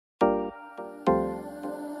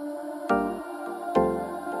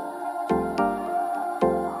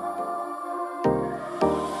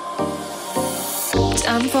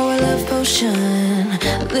Time for a love potion,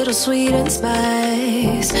 a little sweet and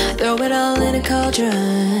spice. Throw it all in a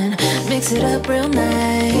cauldron, mix it up real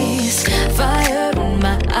nice. Fire in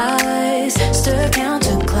my eyes, stir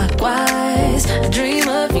counterclockwise. I dream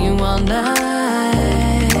of you all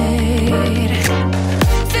night.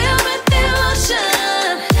 Feel with the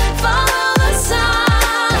emotion, follow the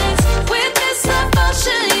signs. With this love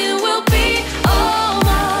potion, you will be all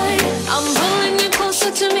mine. I'm pulling you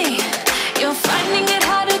closer to me. You're finding it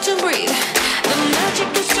harder to breathe. The magic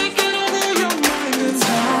is taking over your mind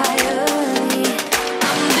entirely.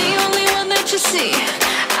 I'm the only one that you see.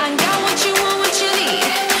 I got what you want, what you need.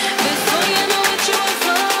 Before you know it, you are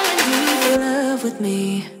falling deep in love with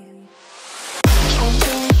me.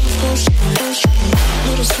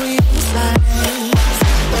 Little sweet and spice.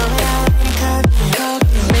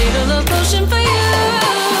 Made a love potion for you.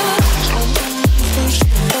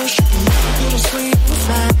 Little sweet and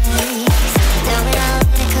spice.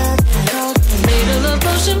 Made a love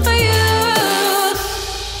potion for you.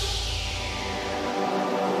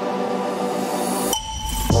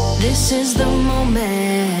 This is the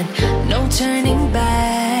moment, no turning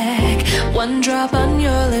back. One drop on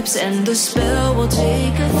your lips and the spell will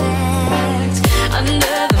take effect. Under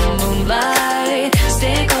the moonlight,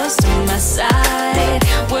 stay close to my side.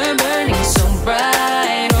 We're burning so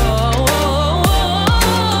bright. Oh, oh,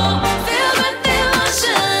 oh. Feel the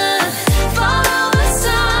emotion, follow the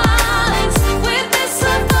signs. With this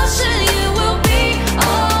love potion, you will be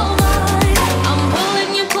all mine. I'm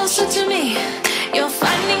pulling you closer to me. You're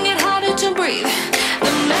finding it harder to breathe.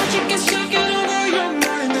 The magic is taking over your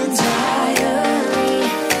mind entirely.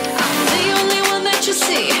 I'm the only one that you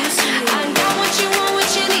see. I got what you want, what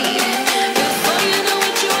you need. Before you know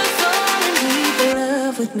it, you are falling deep in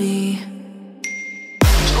love with me.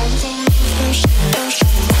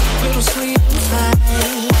 Little sweet and spice.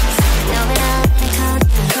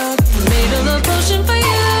 Made a love potion for you.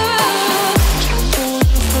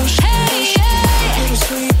 Hey, yeah. Little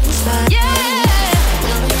sweet and spice. Yeah.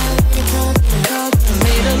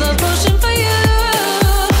 Made a love potion for you.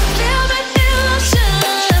 Feel the emotion,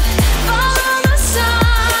 follow the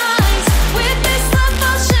signs. With this love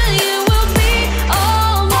potion, you will be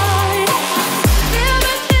all mine. Feel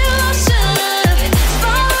the emotion,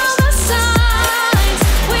 follow the signs.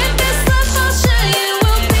 With this love potion, you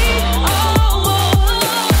will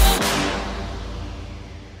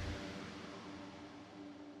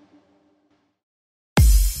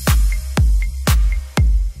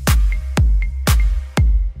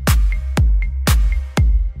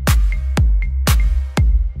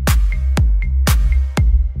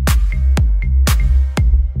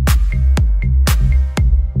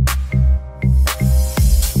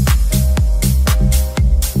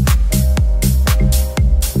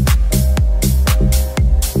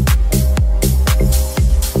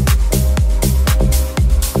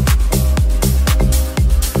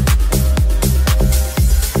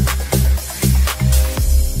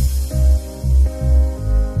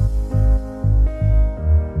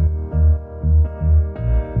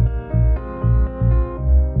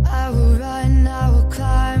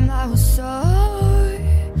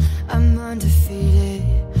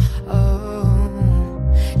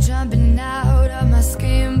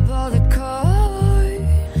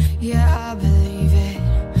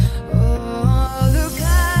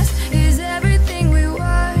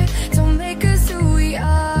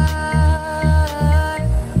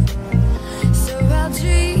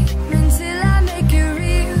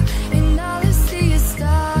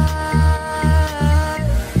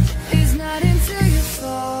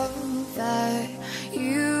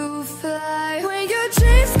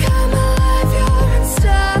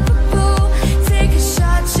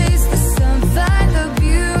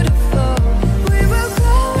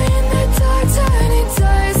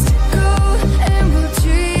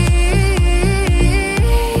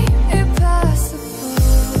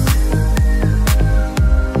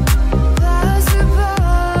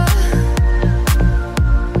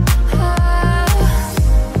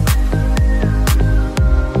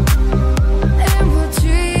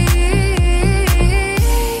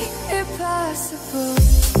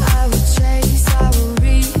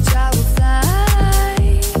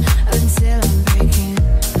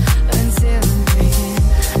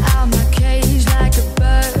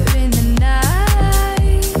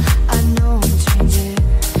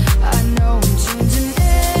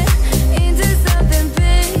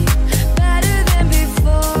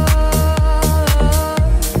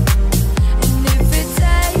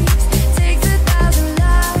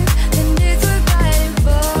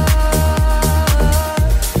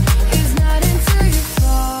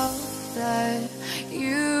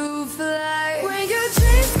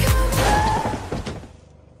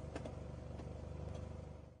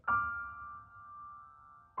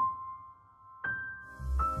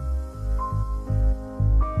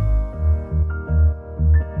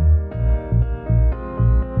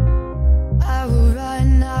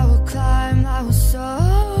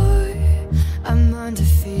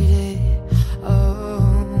undefeated.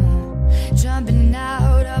 Oh, jumping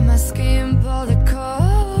out of my skin, pull the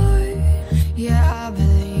cord. Yeah, I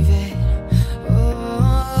believe it.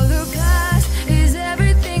 Oh, the past is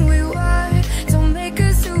everything we were. Don't make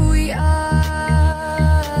us who we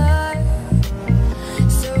are.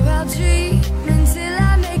 So I'll dream until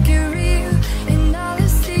I make it real, and all I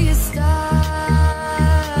see is stars.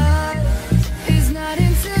 It's not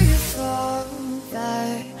until you fall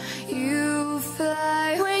that you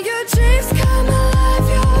fly. When your dreams come alive,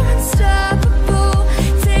 you're unstoppable.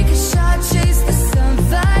 Take a shot, chase the sun,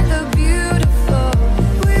 find the beautiful.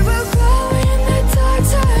 We will glow in the dark,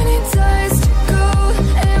 turning dust to gold,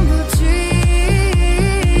 and we'll dream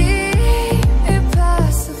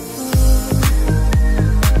impossible.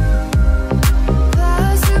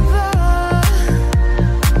 Possible.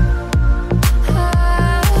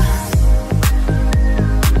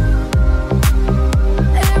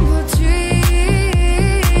 And we'll dream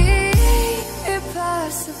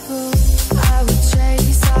impossible. I will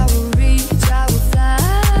chase, I will reach, I will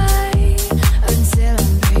fly until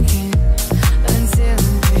I'm breaking, until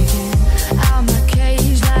I'm breaking out my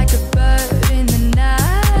cage like a bird in the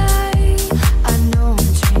night. I know I'm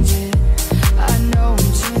changing, I know I'm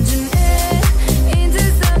changing it into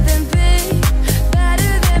something big,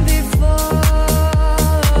 better than before.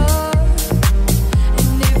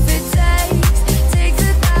 And if it takes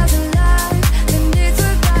 1,000 lives, then it's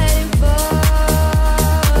worth fighting for.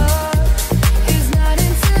 It's not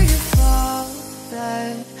until you fall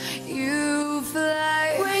that you fly.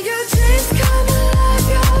 When your dreams come alive,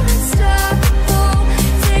 you're unstoppable.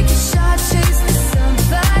 Take a shot, chase the sun,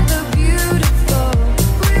 find the beautiful.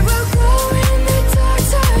 We will glow in the dark,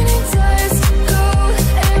 turning dust to gold,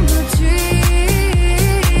 and we'll dream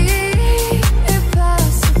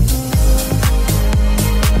impossible.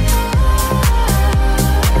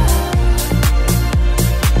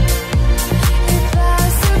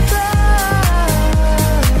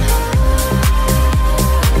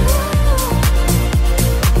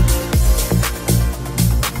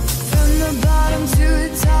 From the bottom to the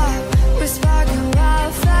top, we're sparking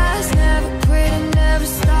wild fast. Never quit and never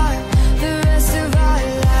stop the rest of our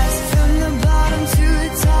lives. From the bottom to the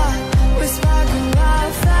top, we're sparking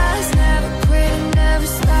wild fast. Never quit and never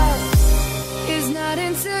stop. It's not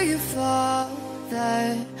until you fall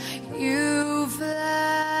that you fly.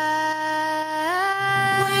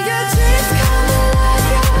 When your dreams come alive,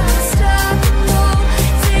 you're unstoppable.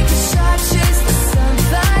 Take a shot, chase the sun,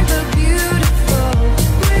 find the beautiful.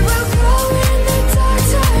 We will glow in the dark,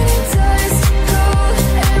 turning dust to gold,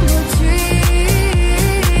 and we'll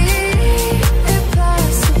dream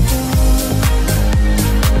impossible.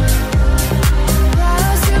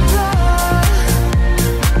 Possible.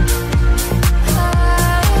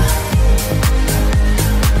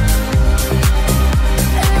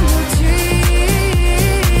 And we'll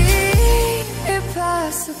dream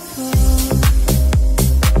impossible.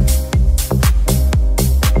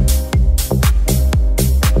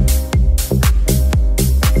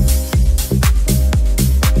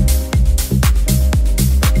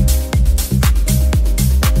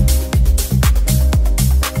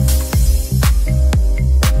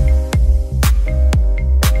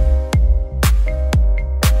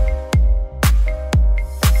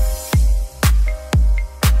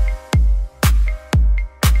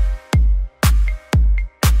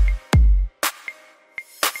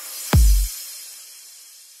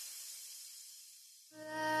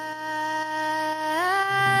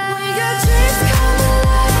 When your dreams come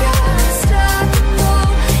alive, you're unstoppable.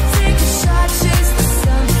 Take a shot, chase the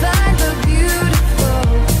sun, find the beautiful.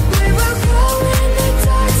 We will glow in the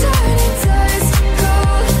dark, turning dust to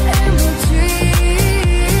gold, and we'll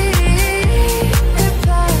dream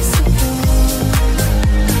impossible.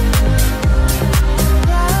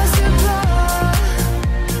 Possible.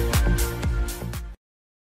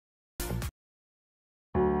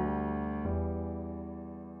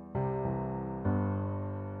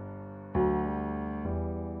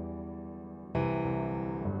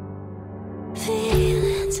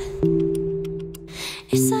 Feelings,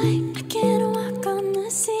 it's like I can't walk on the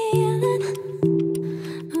ceiling.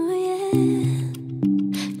 Oh yeah,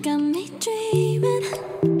 got me dreaming,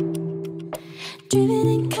 dreaming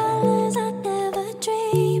in colors I never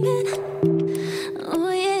dreamed in.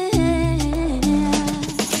 Oh yeah,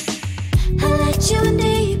 I let you in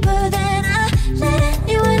deeper than I let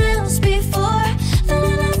anyone else before. Fell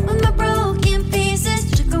in love with my broken pieces,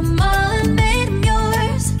 took them all and made them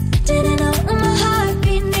yours. Didn't know my heart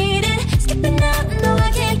beat needed, skipping out, no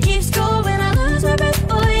I can't keep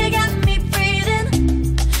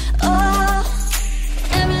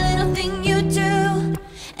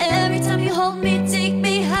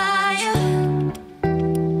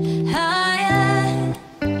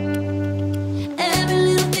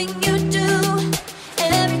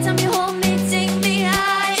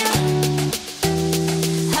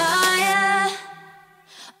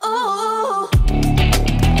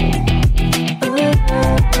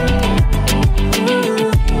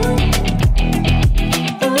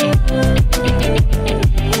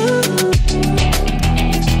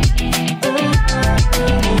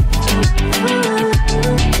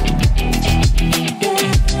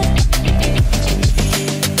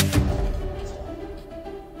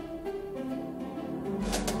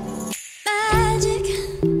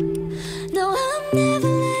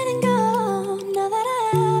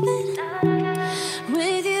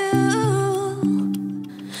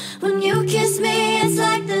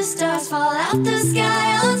out the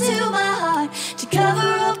sky onto my heart to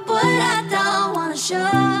cover up what I don't wanna show.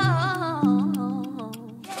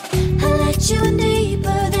 I let you in deep